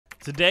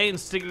Today in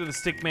Sticking to the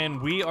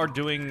Stickman, we are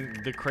doing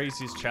the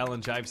craziest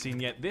challenge I've seen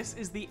yet. This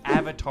is the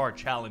Avatar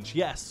Challenge.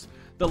 Yes,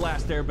 the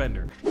Last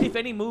Airbender. If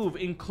any move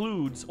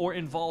includes or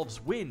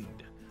involves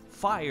wind,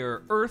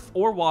 fire, earth,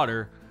 or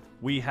water,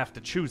 we have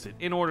to choose it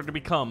in order to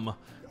become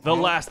the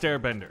Last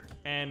Airbender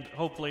and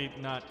hopefully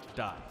not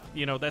die.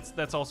 You know,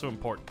 that's also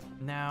important.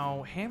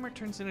 Now, hammer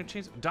turns into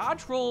chains.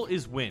 Dodge roll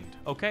is wind,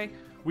 okay?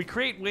 We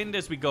create wind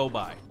as we go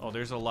by. Oh,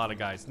 there's a lot of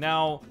guys.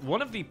 Now,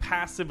 one of the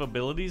passive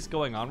abilities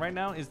going on right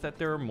now is that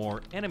there are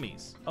more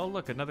enemies. Oh,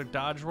 look, another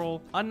dodge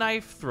roll. A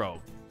knife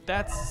throw.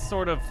 That's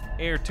sort of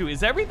air too.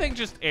 Is everything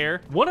just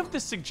air? One of the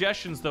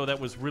suggestions, though, that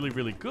was really,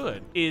 really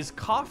good is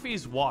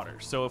coffee's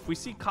water. So if we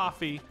see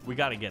coffee, we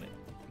gotta get it.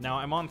 Now,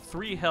 I'm on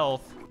 3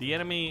 health. The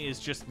enemy is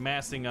just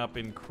massing up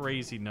in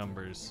crazy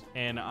numbers,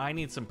 and I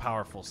need some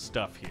powerful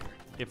stuff here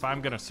if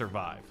I'm gonna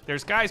survive.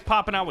 There's guys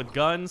popping out with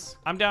guns.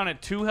 I'm down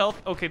at 2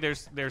 health. Okay,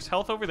 there's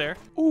health over there.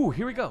 Ooh,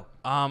 here we go.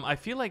 I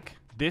feel like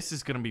this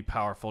is gonna be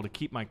powerful to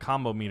keep my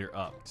combo meter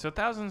up. So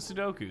 1,000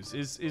 Sudokus.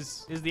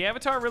 Is the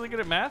Avatar really good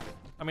at math?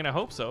 I mean, I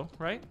hope so,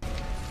 right?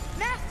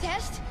 Math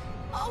test?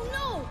 Oh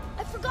no!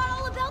 I forgot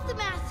all about the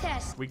math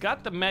test! We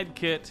got the med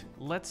kit.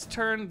 Let's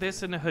turn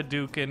this into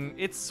Hadouken.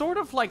 It's sort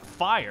of like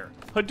fire.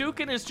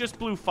 Hadouken is just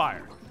blue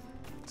fire.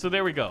 So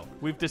there we go.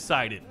 We've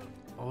decided.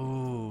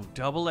 Oh,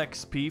 double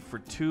XP for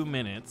 2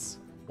 minutes.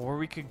 Or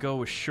we could go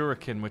with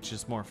Shuriken, which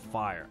is more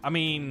fire. I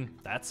mean,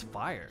 that's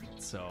fire.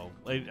 So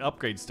it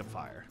upgrades to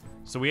fire.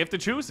 So we have to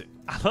choose it.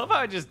 I love how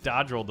I just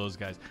dodge rolled those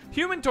guys.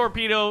 Human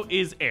torpedo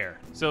is air.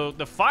 So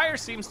the fire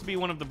seems to be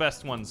one of the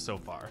best ones so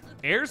far.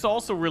 Air's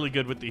also really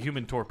good with the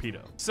human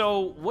torpedo.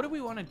 So what do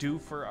we want to do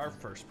for our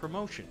first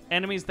promotion?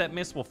 Enemies that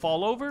miss will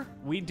fall over.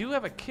 We do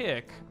have a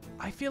kick.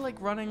 I feel like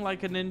running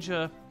like a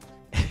ninja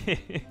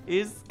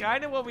is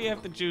kind of what we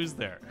have to choose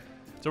there.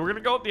 So we're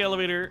gonna go up the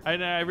elevator.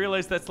 I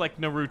realize that's like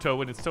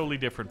Naruto and it's totally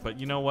different, but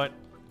you know what?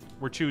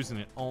 We're choosing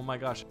it. Oh my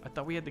gosh, I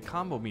thought we had the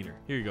combo meter.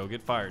 Here you go,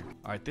 get fired.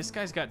 All right, this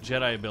guy's got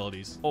Jedi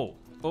abilities. Oh,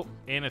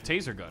 and a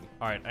taser gun.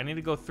 All right, I need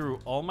to go through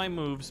all my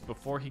moves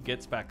before he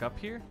gets back up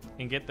here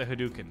and get the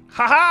Hadouken.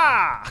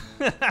 Ha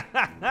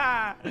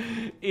ha!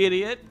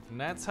 Idiot. And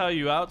that's how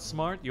you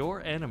outsmart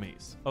your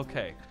enemies.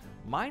 Okay,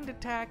 mind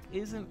attack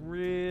isn't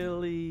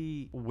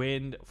really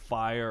wind,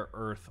 fire,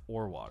 earth,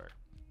 or water.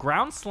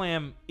 Ground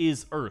slam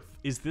is earth.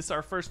 Is this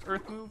our first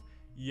earth move?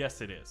 Yes,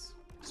 it is.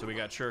 So we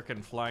got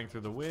Shuriken flying through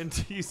the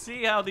wind. You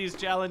see how these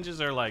challenges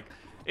are like,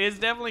 it's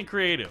definitely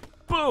creative.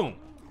 Boom!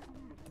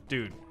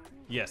 Dude,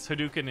 yes,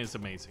 Hadouken is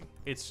amazing.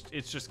 It's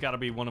just gotta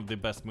be one of the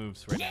best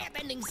moves right now.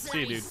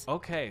 See you, dude.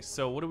 Okay,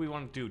 so what do we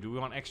want to do? Do we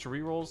want extra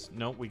rerolls?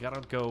 Nope, we gotta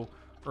go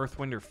earth,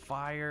 wind, or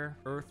fire.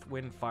 Earth,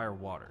 wind, fire,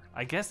 water.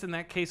 I guess in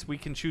that case, we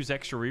can choose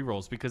extra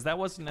rerolls because that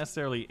wasn't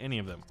necessarily any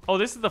of them. Oh,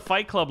 this is the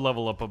Fight Club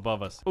level up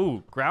above us.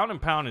 Ooh, ground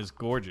and pound is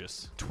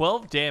gorgeous.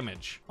 12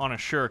 damage on a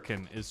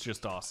Shuriken is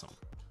just awesome.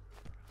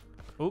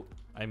 Ooh,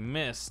 I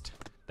missed.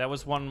 That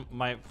was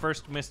my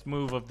first missed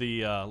move of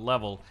the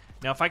level.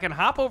 Now, if I can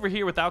hop over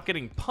here without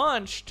getting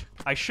punched,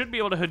 I should be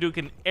able to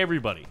Hadouken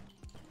everybody.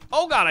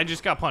 Oh God, I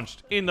just got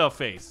punched in the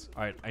face.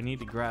 All right, I need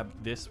to grab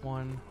this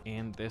one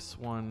and this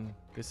one.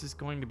 This is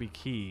going to be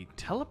key.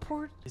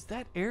 Teleport? Is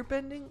that air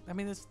bending? I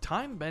mean, it's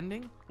time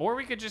bending. Or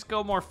we could just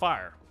go more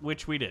fire,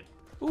 which we did.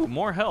 Ooh,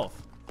 more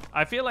health.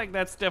 I feel like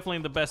that's definitely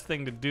the best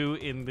thing to do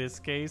in this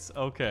case.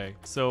 Okay,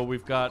 so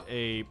we've got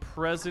a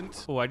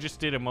present. Oh, I just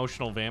did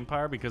emotional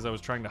vampire because I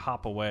was trying to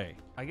hop away.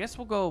 I guess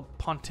we'll go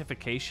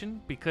pontification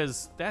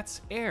because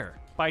that's air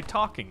by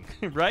talking,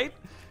 right?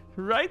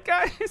 Right,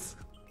 guys?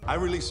 I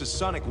release a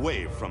sonic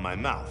wave from my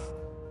mouth.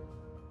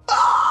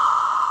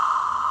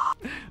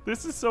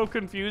 This is so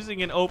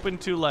confusing and open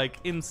to like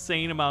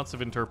insane amounts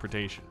of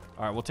interpretation.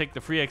 All right, we'll take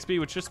the free XP,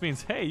 which just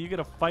means, hey, you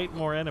gotta fight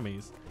more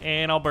enemies.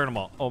 And I'll burn them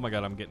all. Oh my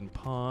God, I'm getting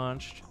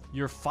punched.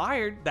 You're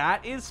fired.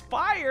 That is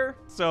fire.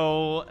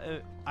 So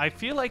I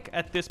feel like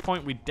at this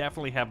point, we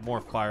definitely have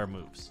more fire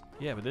moves.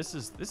 Yeah, but this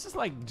is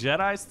like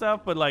Jedi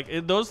stuff, but like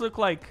those look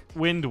like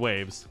wind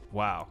waves.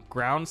 Wow,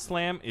 ground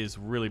slam is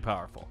really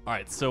powerful. All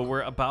right, so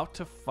we're about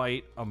to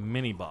fight a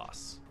mini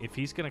boss. If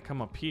he's gonna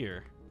come up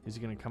here, is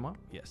he gonna come up?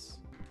 Yes.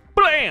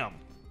 Blam!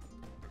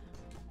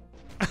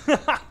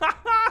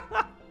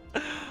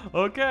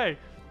 Okay,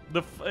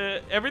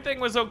 everything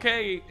was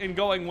okay and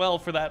going well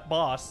for that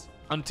boss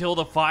until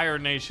the Fire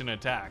Nation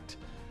attacked.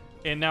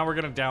 And now we're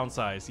gonna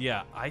downsize.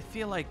 Yeah, I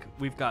feel like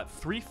we've got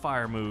 3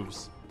 fire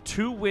moves,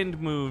 2 wind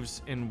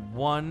moves, and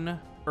 1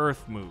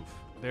 earth move.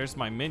 There's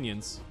my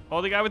minions.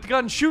 Oh, the guy with the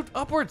gun, shoot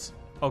upwards.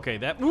 Okay,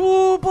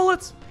 ooh,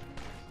 bullets.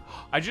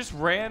 I just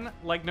ran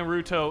like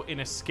Naruto and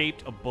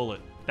escaped a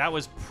bullet. That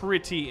was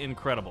pretty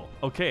incredible.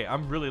 Okay,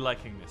 I'm really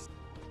liking this.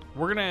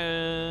 We're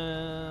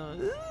gonna...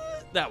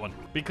 that one.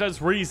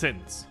 Because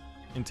reasons.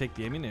 And take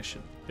the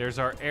ammunition. There's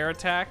our air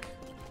attack.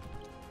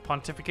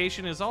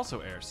 Pontification is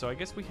also air, so I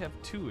guess we have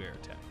 2 air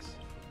attacks.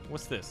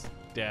 What's this?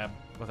 Dab.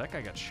 Well, that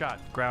guy got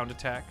shot. Ground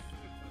attack.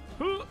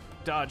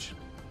 Dodge.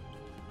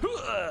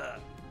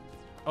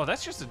 Oh,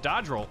 that's just a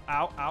dodge roll.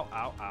 Ow, ow,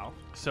 ow, ow.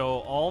 So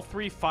all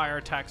 3 fire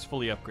attacks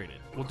fully upgraded.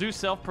 We'll do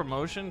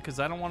self-promotion because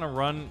I don't want to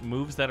run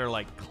moves that are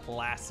like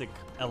classic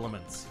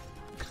elements.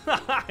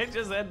 I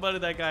just headbutted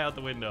that guy out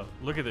the window.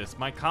 Look at this.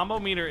 My combo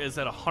meter is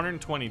at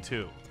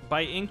 122.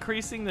 By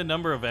increasing the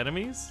number of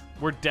enemies,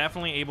 we're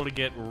definitely able to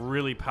get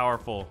really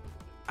powerful.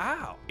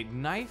 Ow.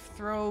 Knife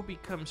throw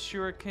becomes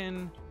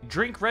shuriken.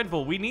 Drink Red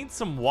Bull. We need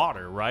some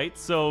water, right?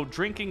 So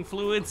drinking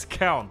fluids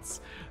counts.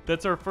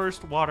 That's our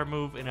first water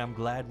move, and I'm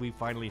glad we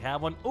finally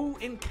have one. Oh,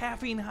 and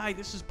caffeine high.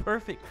 This is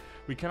perfect.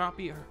 We cannot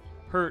be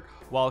hurt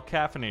while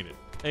caffeinated,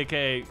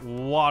 aka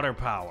water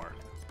power.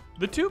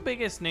 The 2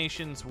 biggest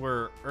nations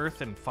were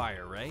Earth and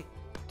Fire, right?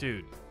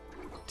 Dude,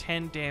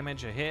 10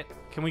 damage a hit.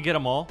 Can we get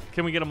them all?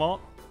 Can we get them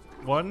all?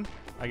 1?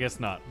 I guess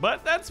not.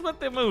 But that's what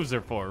the moves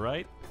are for,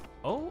 right?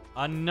 Oh,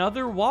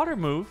 another water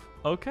move.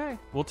 Okay,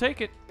 we'll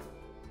take it.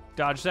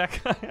 Dodge that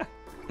guy.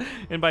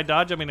 And by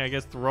dodge, I mean, I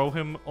guess throw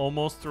him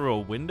almost through a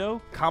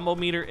window. Combo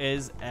meter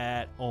is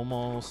at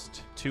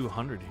almost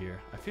 200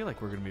 here. I feel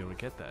like we're going to be able to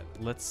get that.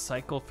 Let's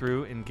cycle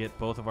through and get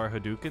both of our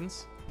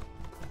Hadoukens.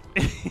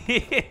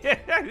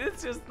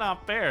 It's just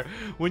not fair.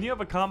 When you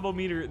have a combo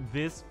meter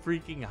this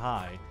freaking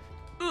high.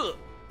 Ugh.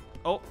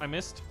 Oh, I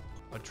missed.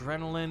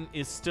 Adrenaline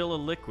is still a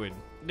liquid.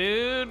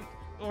 Dude,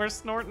 we're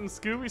snorting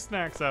Scooby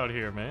snacks out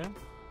here, man.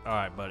 All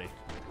right, buddy.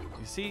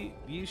 You see,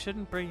 you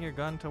shouldn't bring your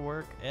gun to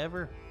work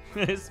ever.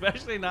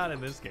 Especially not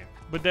in this game,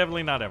 but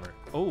definitely not ever.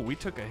 Oh, we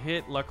took a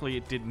hit. Luckily,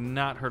 it did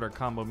not hurt our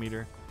combo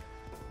meter.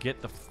 Get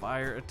the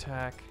fire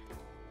attack.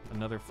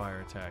 Another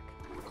fire attack.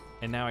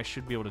 And now I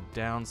should be able to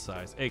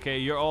downsize.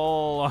 AK, you're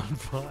all on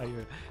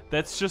fire.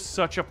 That's just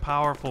such a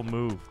powerful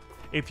move.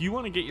 If you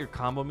want to get your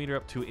combo meter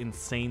up to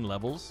insane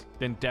levels,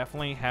 then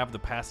definitely have the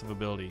passive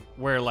ability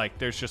where like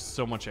there's just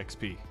so much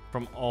XP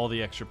from all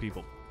the extra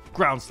people.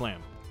 Ground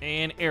slam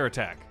and air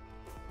attack.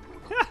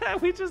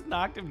 We just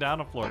knocked him down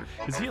the floor.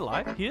 Is he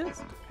alive? He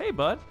is. Hey,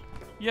 bud.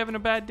 You having a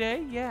bad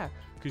day? Yeah,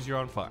 because you're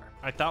on fire.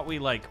 I thought we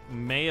like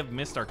may have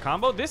missed our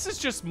combo. This is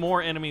just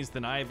more enemies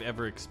than I've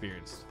ever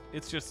experienced.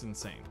 It's just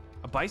insane.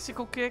 A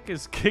bicycle kick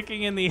is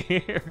kicking in the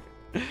air.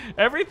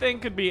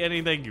 Everything could be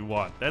anything you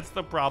want. That's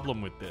the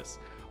problem with this.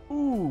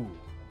 Ooh.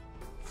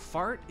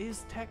 Fart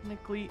is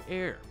technically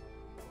air.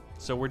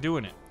 So we're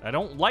doing it. I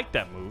don't like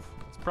that move.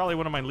 It's probably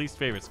one of my least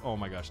favorites. Oh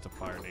my gosh, the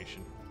Fire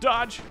Nation.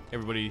 Dodge!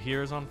 Everybody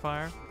here is on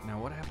fire. Now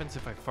what happens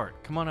if I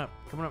fart? Come on up.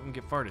 Come on up and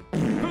get farted.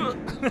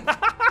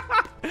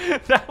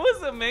 That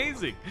was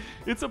amazing.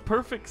 It's a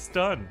perfect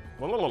stun.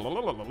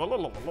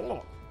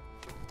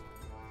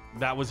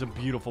 That was a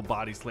beautiful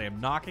body slam,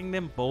 knocking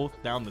them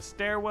both down the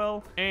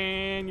stairwell,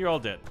 and you're all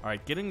dead. All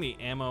right, getting the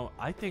ammo,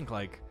 I think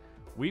like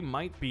we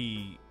might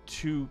be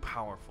too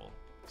powerful.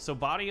 So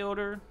body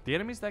odor, the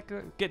enemies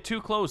that get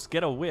too close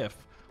get a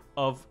whiff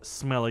of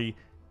smelly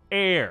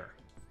air.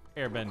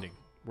 Air bending.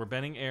 We're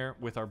bending air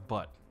with our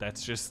butt.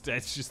 That's just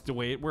the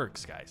way it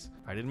works, guys.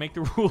 I didn't make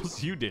the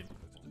rules, you did.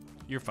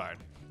 You're fired.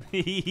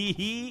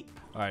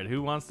 All right,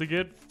 who wants to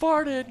get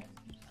farted?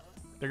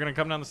 They're gonna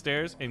come down the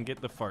stairs and get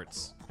the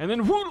farts. And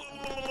then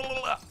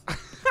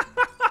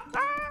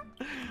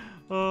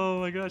oh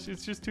my gosh,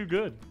 it's just too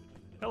good.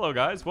 Hello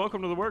guys,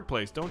 welcome to the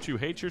workplace. Don't you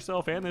hate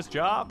yourself and this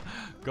job?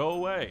 Go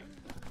away.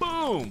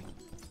 Boom!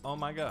 Oh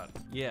my god.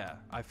 Yeah,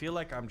 I feel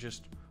like I'm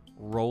just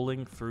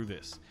rolling through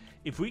this.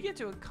 If we get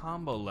to a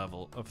combo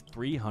level of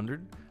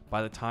 300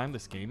 by the time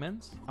this game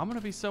ends, I'm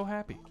gonna be so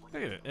happy.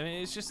 Look at it. I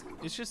mean, it's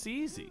just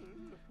easy.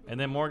 And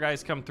then more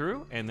guys come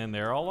through, and then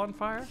they're all on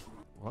fire.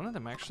 One of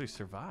them actually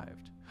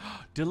survived.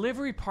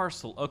 Delivery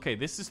parcel. Okay,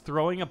 this is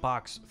throwing a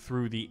box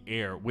through the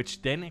air,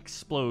 which then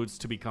explodes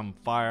to become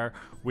fire.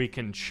 We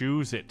can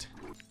choose it.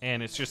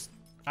 And it's just,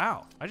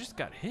 ow, I just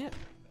got hit.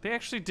 They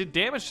actually did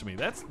damage to me.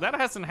 That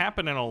hasn't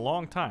happened in a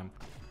long time.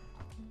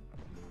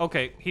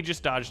 Okay, he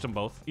just dodged them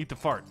both. Eat the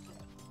fart.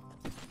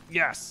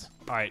 Yes.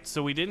 All right,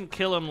 so we didn't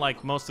kill him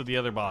like most of the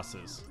other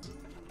bosses.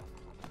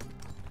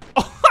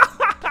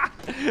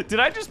 Did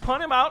I just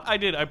punt him out? I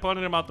did. I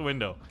punted him out the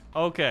window.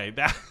 Okay.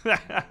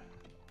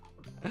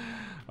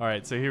 All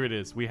right, so here it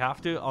is. We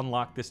have to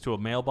unlock this to a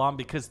mail bomb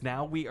because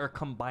now we are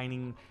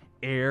combining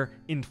air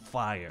and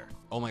fire.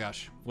 Oh my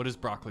gosh, what is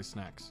broccoli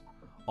snacks?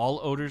 All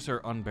odors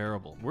are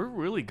unbearable. We're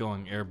really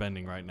going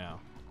airbending right now.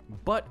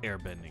 But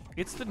airbending.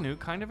 It's the new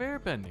kind of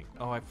airbending.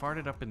 Oh, I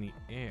farted up in the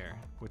air,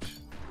 which...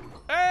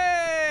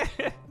 Hey!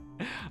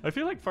 I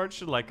feel like farts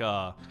should like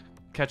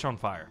catch on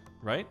fire,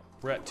 right?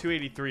 We're at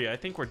 283. I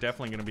think we're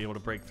definitely going to be able to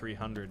break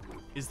 300.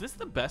 Is this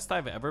the best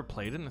I've ever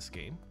played in this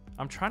game?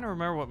 I'm trying to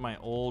remember what my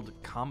old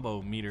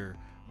combo meter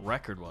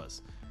record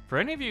was. For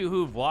any of you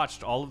who've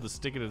watched all of the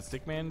Stick It and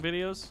Stickman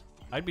videos,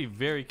 I'd be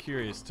very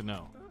curious to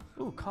know.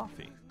 Ooh,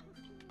 coffee.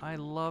 I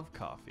love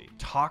coffee.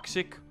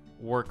 Toxic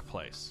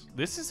workplace.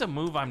 This is a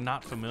move I'm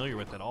not familiar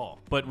with at all.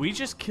 But we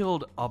just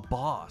killed a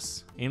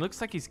boss. And he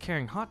looks like he's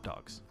carrying hot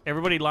dogs.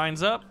 Everybody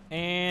lines up,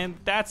 and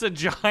that's a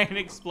giant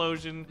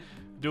explosion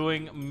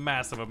doing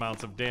massive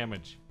amounts of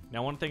damage.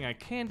 Now, one thing I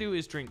can do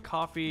is drink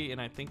coffee, and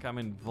I think I'm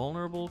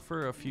invulnerable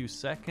for a few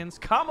seconds.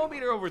 Combo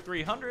meter over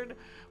 300.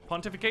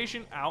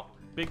 Pontification, out.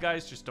 Big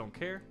guys just don't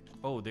care.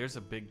 Oh, there's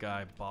a big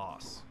guy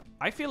boss.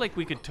 I feel like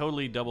we could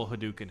totally double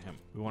Hadouken him.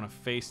 We want to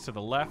face to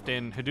the left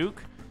and Hadouk.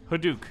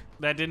 Hadouk.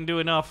 That didn't do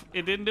enough.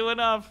 It didn't do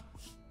enough.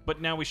 But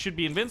now we should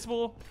be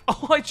invincible.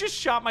 Oh, I just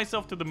shot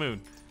myself to the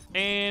moon.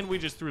 And we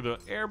just threw the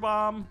air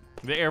bomb.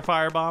 The air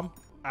fire bomb.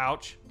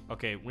 Ouch.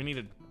 Okay, we need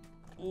a...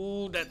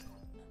 Ooh, that's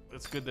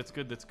good, that's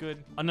good, that's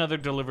good. Another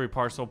delivery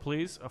parcel,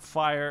 please. A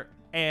fire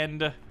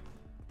and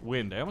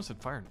wind. I almost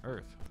said fire and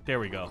earth. There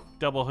we go.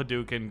 Double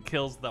Hadouken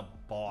kills the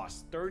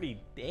boss. 30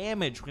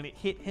 damage when it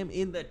hit him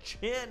in the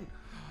chin.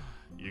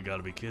 You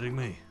gotta be kidding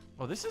me.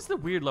 Oh, this is the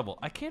weird level.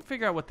 I can't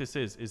figure out what this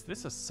is. Is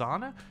this a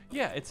sauna?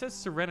 Yeah, it says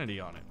Serenity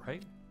on it,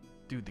 right?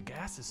 Dude, the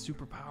gas is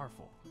super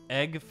powerful.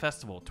 Egg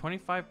Festival.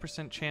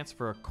 25% chance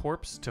for a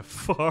corpse to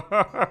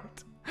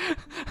fart.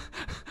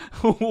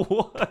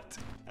 What?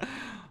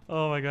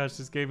 Oh my gosh,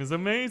 this game is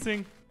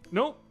amazing.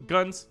 Nope,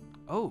 guns.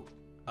 Oh,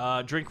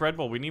 drink Red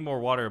Bull. We need more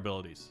water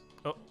abilities.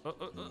 Oh,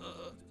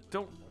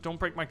 don't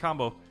break my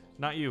combo.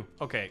 Not you.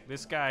 Okay,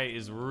 this guy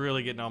is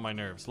really getting on my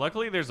nerves.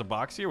 Luckily, there's a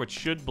box here which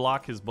should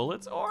block his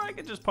bullets, or I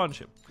can just punch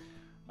him.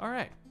 All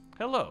right.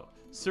 Hello,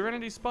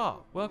 Serenity Spa.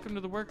 Welcome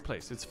to the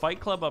workplace. It's Fight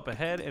Club up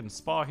ahead and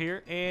Spa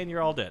here, and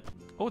you're all dead.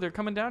 Oh, they're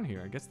coming down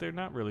here. I guess they're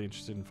not really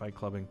interested in fight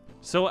clubbing.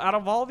 So out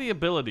of all the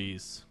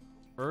abilities,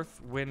 Earth,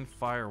 Wind,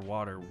 Fire,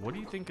 Water, what do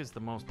you think is the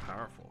most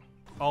powerful?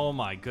 Oh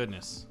my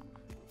goodness.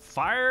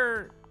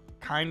 Fire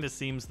kind of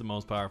seems the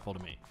most powerful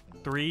to me.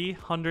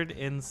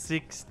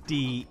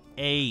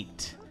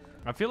 368.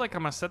 I feel like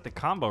I'm gonna set the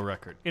combo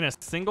record in a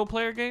single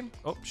player game.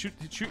 Oh, shoot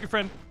your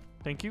friend.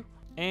 Thank you.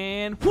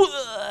 And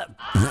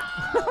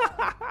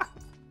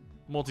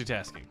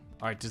multitasking.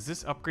 All right, does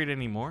this upgrade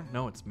anymore?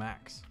 No, it's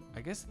max.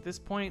 I guess at this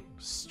point,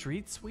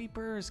 Street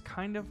Sweeper is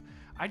kind of...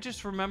 I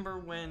just remember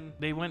when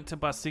they went to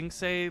Ba Sing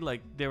Se,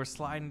 like they were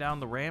sliding down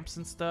the ramps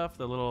and stuff,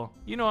 the little,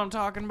 you know what I'm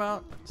talking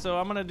about? So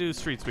I'm gonna do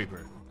Street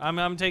Sweeper.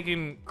 I'm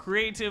taking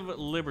creative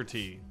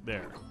liberty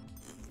there.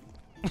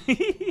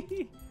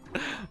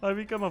 I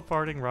become a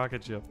farting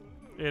rocket ship,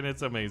 and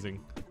it's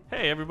amazing.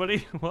 Hey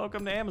everybody,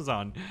 welcome to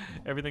Amazon.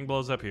 Everything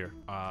blows up here.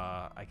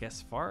 I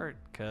guess fart,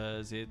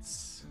 cause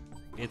it's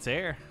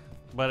air.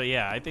 But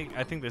yeah, I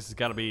think this has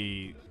gotta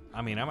be,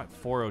 I mean, I'm at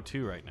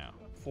 402 right now.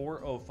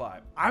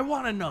 405. I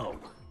wanna know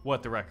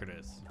what the record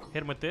is.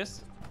 Hit him with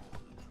this.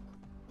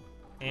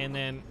 And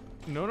then,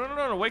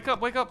 no, wake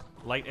up.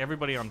 Light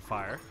everybody on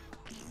fire.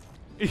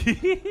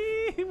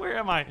 Where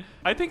am I?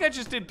 I think I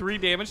just did 3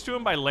 damage to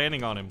him by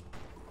landing on him.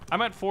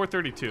 I'm at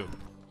 432.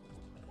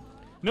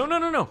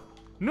 No.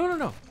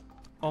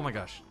 Oh my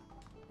gosh.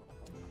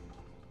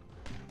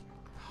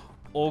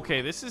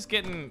 Okay, this is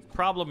getting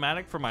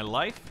problematic for my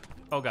life.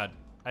 Oh God,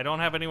 I don't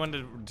have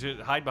anyone to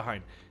hide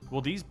behind.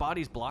 Will these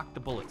bodies block the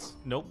bullets?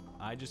 Nope,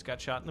 I just got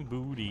shot in the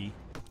booty.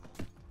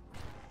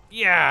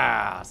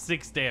 Yeah,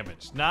 6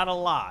 damage, not a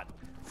lot.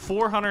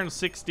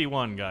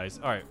 461, guys.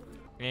 All right,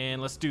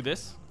 and let's do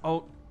this.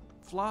 Oh,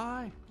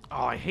 fly.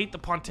 Oh, I hate the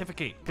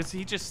pontificate because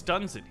he just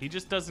stuns it. He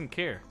just doesn't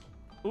care.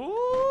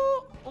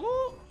 Ooh,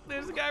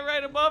 there's a guy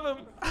right above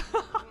him.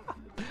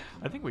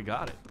 I think we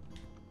got it.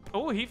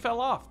 Oh, he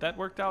fell off. That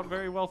worked out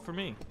very well for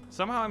me.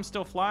 Somehow I'm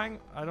still flying.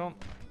 I don't,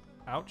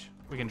 ouch.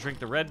 We can drink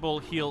the Red Bull,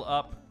 heal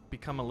up,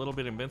 become a little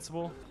bit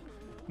invincible.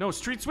 No,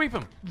 street sweep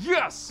him.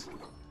 Yes.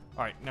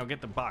 All right, now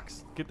get the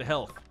box, get the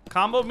health.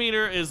 Combo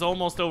meter is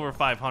almost over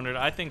 500.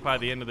 I think by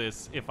the end of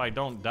this, if I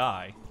don't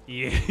die,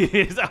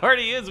 it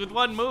already is with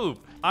 1 move.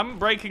 I'm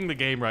breaking the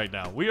game right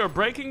now. We are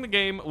breaking the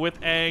game with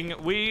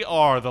Aang. We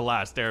are the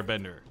last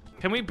airbender.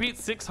 Can we beat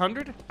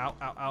 600?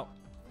 Ow.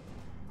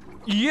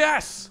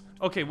 Yes!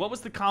 Okay, what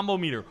was the combo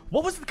meter?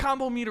 What was the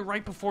combo meter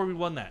right before we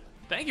won that?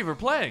 Thank you for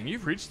playing.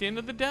 You've reached the end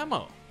of the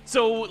demo.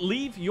 So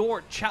leave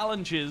your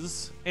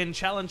challenges and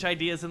challenge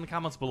ideas in the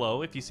comments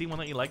below. If you see one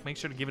that you like, make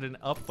sure to give it an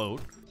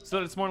upvote so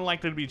that it's more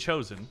likely to be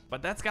chosen.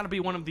 But that's got to be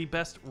one of the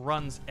best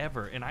runs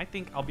ever. And I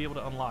think I'll be able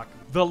to unlock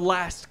the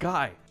last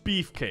guy,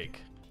 Beefcake.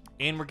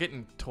 And we're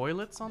getting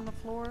toilets on the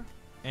floor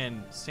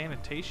and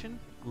sanitation.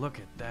 Look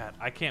at that.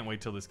 I can't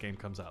wait till this game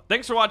comes out.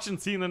 Thanks for watching.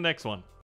 See you in the next one.